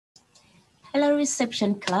Hello,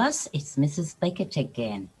 reception class. It's Mrs. Beckett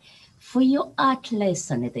again. For your art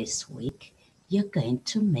lesson this week, you're going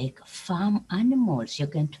to make farm animals. You're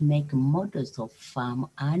going to make models of farm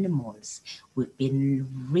animals. We've been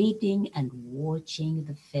reading and watching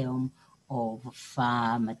the film of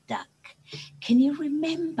Farm Duck. Can you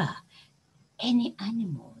remember any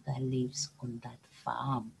animal that lives on that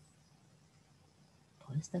farm?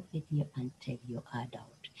 Pause the video and tell your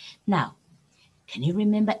adult. Now, can you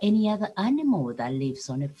remember any other animal that lives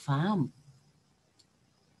on a farm?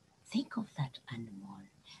 Think of that animal.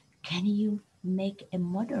 Can you make a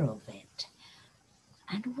model of it?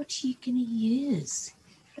 And what you can use?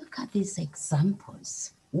 Look at these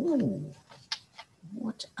examples. Ooh,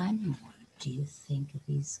 what animal do you think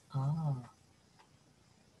these are?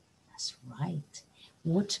 That's right.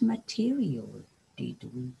 What material did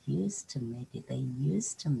we use to make it? They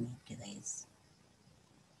used to make this.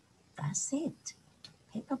 That's it.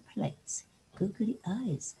 Paper plates, googly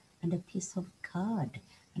eyes, and a piece of card,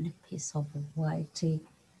 and a piece of white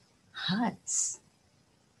hearts.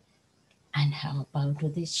 And how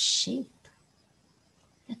about this shape?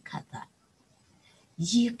 Look at that.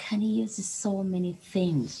 You can use so many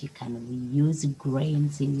things. You can reuse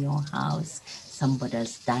grains in your house. Somebody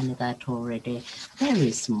has done that already. There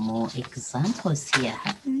is more examples here.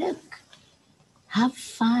 Have a look. Have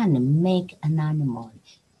fun. Make an animal.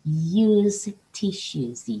 Use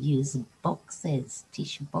tissues. Use boxes,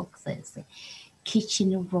 tissue boxes,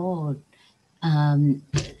 kitchen roll,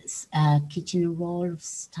 kitchen roll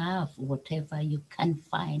stuff, whatever you can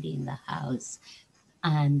find in the house,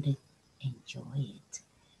 and enjoy it.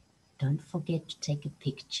 Don't forget to take a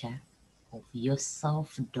picture of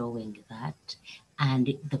yourself doing that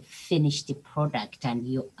and the finished product and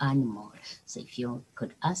your animal. So if you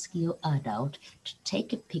could ask your adult to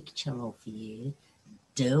take a picture of you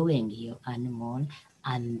doing your animal,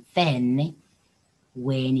 and then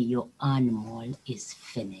when your animal is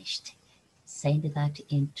finished, send that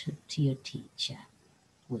to your teacher.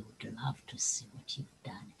 We would love to see what you've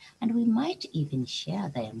done, and we might even share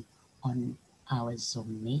them on our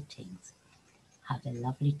Zoom meetings. Have a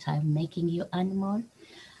lovely time making your animal,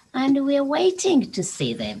 and we're waiting to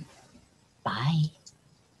see them. Bye.